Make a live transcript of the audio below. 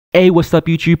Hey, what's up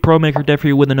YouTube? ProMaker Dev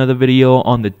here with another video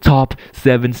on the top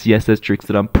 7 CSS tricks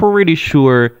that I'm pretty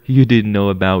sure you didn't know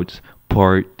about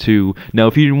part 2. Now,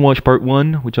 if you didn't watch part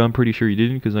 1, which I'm pretty sure you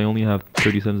didn't because I only have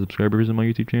 37 subscribers on my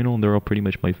YouTube channel and they're all pretty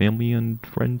much my family and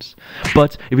friends.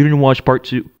 But if you didn't watch part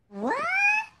 2,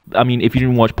 if you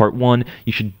didn't watch part 1,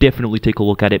 you should definitely take a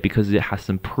look at it because it has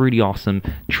some pretty awesome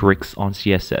tricks on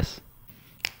CSS.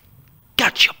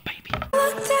 Gotcha, baby!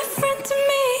 Look different to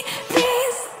me these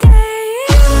days.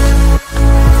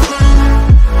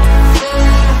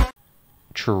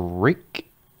 Trick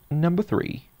number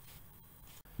 3.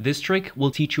 This trick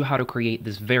will teach you how to create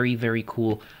this very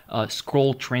cool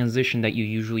scroll transition that you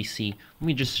usually see. Let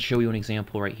me just show you an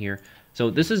example right here. So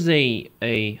this is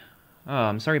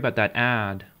I'm sorry about that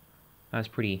ad. That's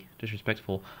pretty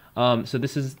disrespectful. So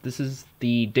this is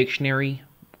the dictionary.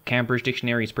 Cambridge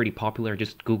Dictionary is pretty popular. I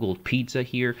just googled pizza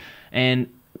here,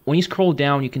 and when you scroll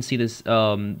down, you can see this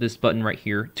this button right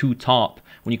here, to top.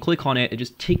 When you click on it, it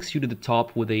just takes you to the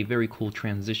top with a very cool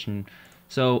transition.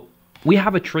 So we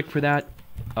have a trick for that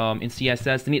in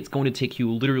CSS, and it's going to take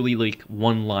you literally like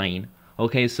one line.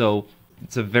 Okay, so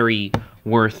it's a very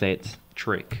worth it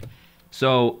trick.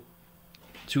 So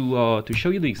to show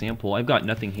you the example, I've got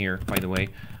nothing here, by the way.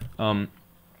 I'm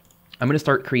gonna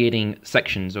start creating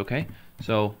sections. Okay,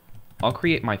 so I'll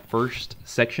create my first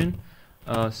section,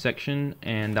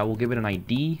 and I will give it an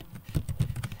ID,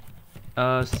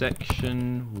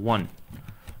 section 1,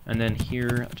 and then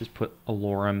here I'll just put a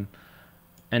lorem,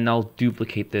 and I'll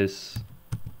duplicate this.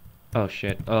 Oh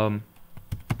shit, 4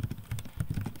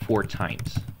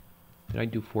 times. Did I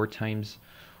do 4 times?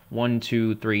 1,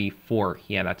 2, 3, 4.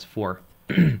 Yeah, that's 4.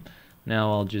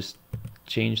 Now I'll just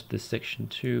change the section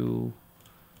to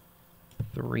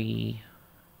 3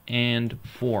 and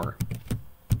 4.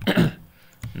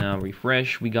 Now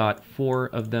refresh, we got 4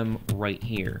 of them right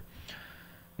here.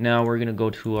 Now we're gonna go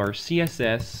to our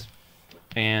CSS,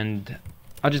 and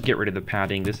I'll just get rid of the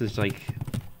padding. This is like,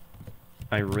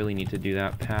 I really need to do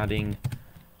that. Padding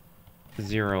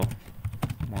 0,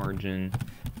 margin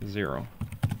 0.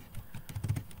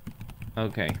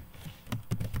 Okay.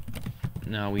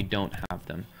 Now we don't have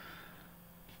them.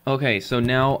 Okay, so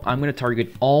now I'm going to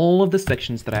target all of the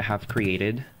sections that I have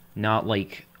created, not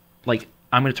like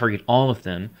I'm going to target all of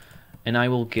them, and I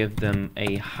will give them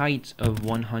a height of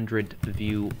 100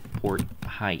 viewport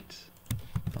height.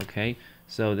 Okay,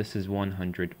 so this is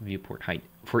 100 viewport height.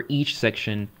 For each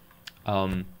section,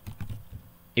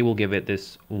 it will give it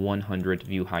this 100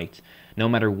 view height, no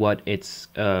matter what its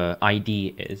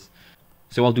ID is.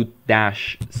 So I'll do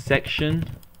dash section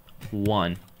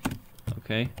 1,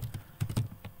 okay?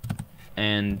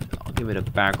 And I'll give it a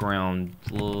background,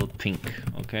 a little pink,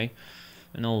 okay?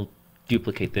 And I'll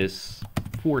duplicate this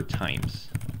 4 times.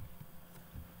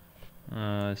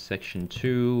 Section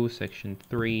 2, section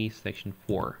 3, section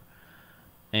 4.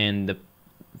 And the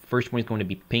first one is going to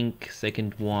be pink,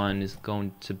 second one is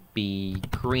going to be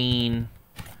green.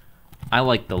 I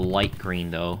like the light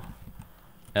green though.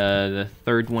 The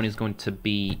third one is going to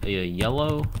be a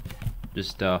yellow.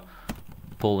 Just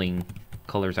pulling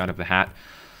colors out of the hat.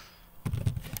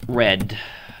 Red.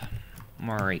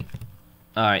 Alright,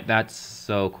 that's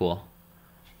so cool.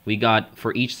 We got,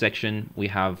 for each section,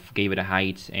 we gave it a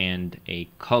height and a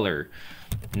color.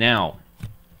 Now,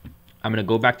 I'm gonna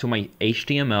go back to my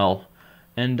HTML,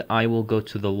 and I will go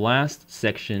to the last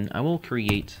section. I will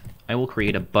create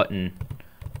a button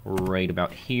right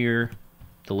about here.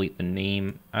 Delete the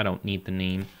name. I don't need the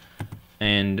name.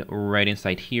 And right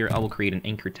inside here, I will create an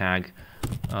anchor tag.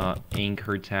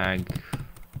 Anchor tag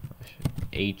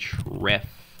href.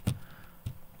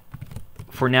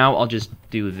 For now, I'll just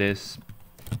do this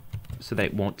so that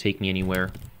it won't take me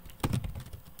anywhere.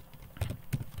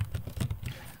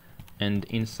 And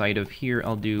inside of here,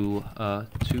 I'll do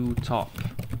to top.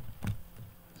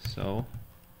 So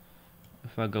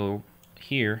if I go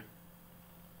here,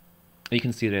 you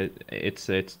can see that it's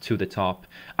to the top.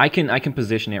 I can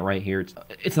position it right here.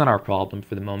 It's not our problem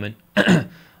for the moment.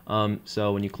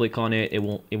 So when you click on it, it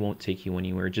won't take you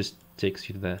anywhere. It just takes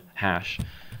you to the hash.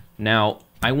 Now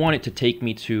I want it to take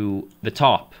me to the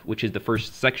top, which is the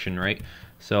first section, right?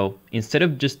 So instead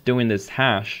of just doing this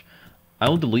hash, I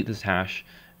will delete this hash,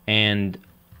 and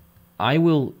I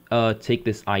will take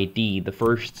this ID, the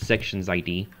first section's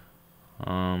ID,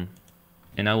 and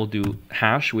I will do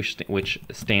hash, which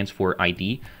stands for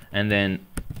ID, and then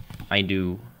I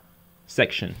do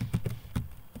section.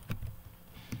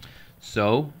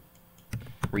 So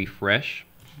refresh.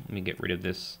 Let me get rid of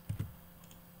this.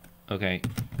 Okay,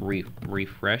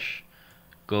 refresh.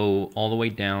 Go all the way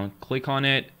down, click on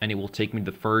it, and it will take me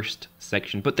to the first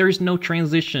section. But there's no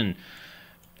transition.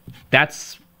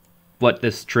 That's what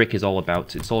this trick is all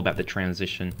about. It's all about the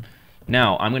transition.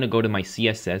 Now, I'm going to go to my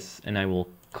CSS, and I will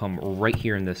come right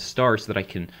here in the star so that I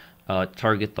can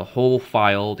target the whole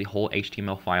file, the whole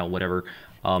HTML file, whatever.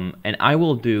 And I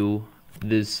will do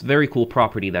this very cool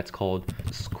property that's called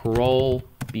scroll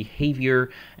behavior,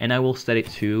 and I will set it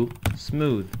to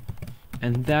smooth.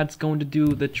 And that's going to do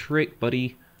the trick,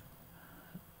 buddy.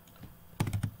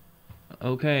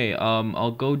 Okay,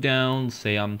 I'll go down,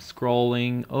 say I'm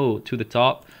scrolling, to the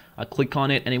top. I click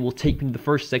on it, and it will take me to the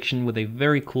first section with a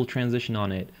very cool transition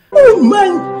on it. Oh my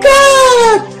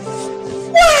god!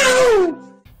 Wow!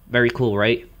 Very cool,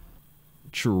 right?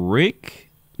 Trick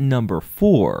number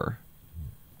 4.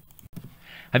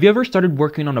 Have you ever started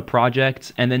working on a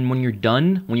project, and then when you're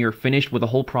done, when you're finished with a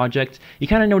whole project, you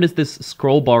kind of notice this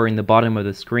scroll bar in the bottom of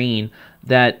the screen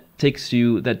that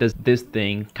does this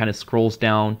thing, kind of scrolls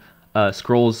down,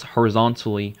 scrolls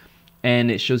horizontally,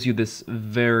 and it shows you this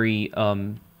very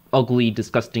ugly,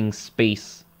 disgusting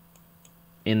space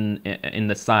in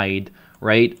the side,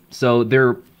 right? So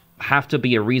there have to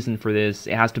be a reason for this.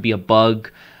 It has to be a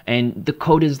bug, and the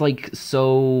code is like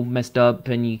so messed up,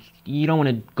 and you don't want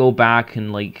to go back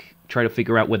and like try to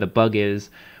figure out where the bug is.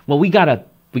 Well, we got a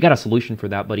solution for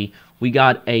that, buddy. We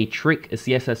got a trick, a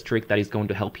CSS trick that is going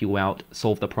to help you out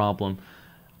solve the problem.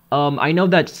 I know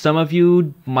that some of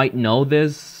you might know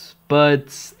this, but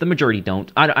the majority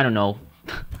don't. I don't know.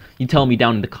 You tell me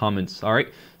down in the comments. All right.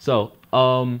 So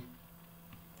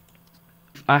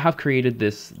I have created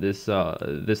this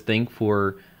thing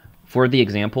for the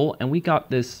example, and we got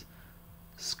this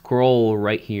scroll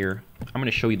right here. I'm going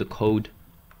to show you the code.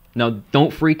 Now,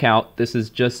 don't freak out. This is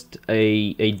just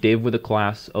a div with a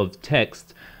class of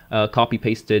text, copy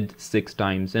pasted 6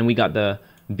 times, and we got the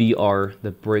BR,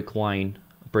 the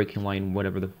breaking line,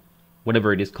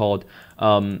 whatever it is called,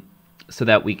 so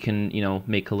that we can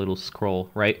make a little scroll,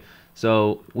 right?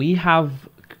 So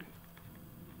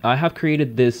I have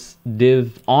created this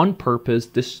div on purpose,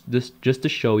 this just to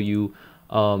show you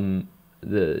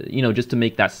just to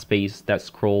make that space, that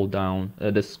scroll down,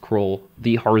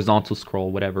 the horizontal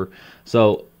scroll, whatever.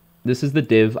 So this is the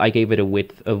div. I gave it a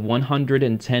width of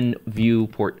 110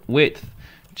 viewport width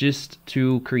just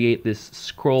to create this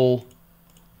scroll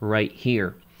right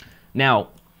here. Now,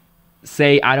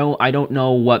 say I don't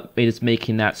know what is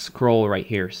making that scroll right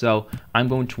here, so I'm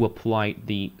going to apply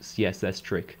the CSS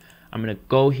trick. I'm going to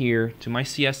go here to my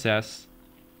CSS.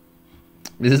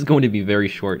 This is going to be very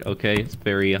short, okay? It's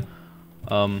very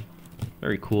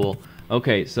cool.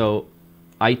 Okay, so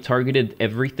I targeted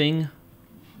everything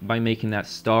by making that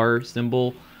star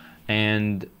symbol,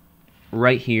 and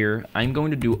right here I'm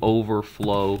going to do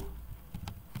overflowX,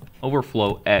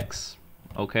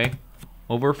 okay?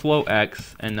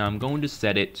 overflowX, and I'm going to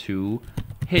set it to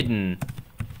hidden.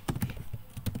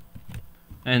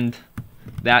 And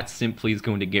that simply is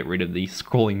going to get rid of the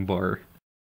scrolling bar.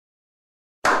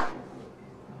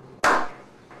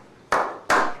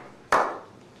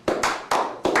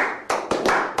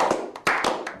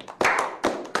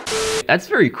 That's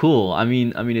very cool. I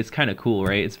mean it's kind of cool,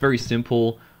 right? It's very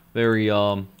simple, very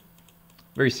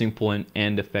simple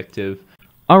and effective.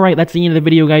 Alright, that's the end of the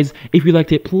video, guys. If you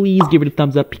liked it, please give it a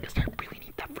thumbs up, because I really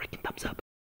need that freaking thumbs up.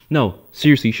 No,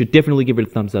 seriously, you should definitely give it a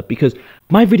thumbs up, because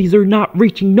my videos are not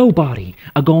reaching nobody.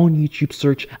 I go on YouTube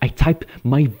search, I type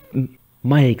my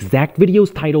exact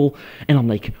video's title, and I'm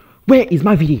like, where is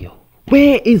my video?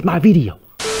 Where is my video?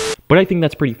 But I think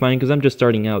that's pretty fine, because I'm just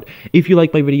starting out. If you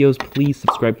like my videos, please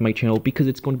subscribe to my channel, because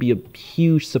it's going to be a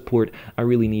huge support. I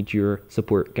really need your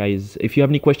support, guys. If you have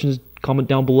any questions, comment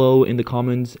down below in the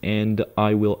comments, and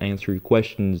I will answer your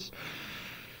questions.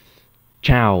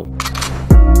 Ciao.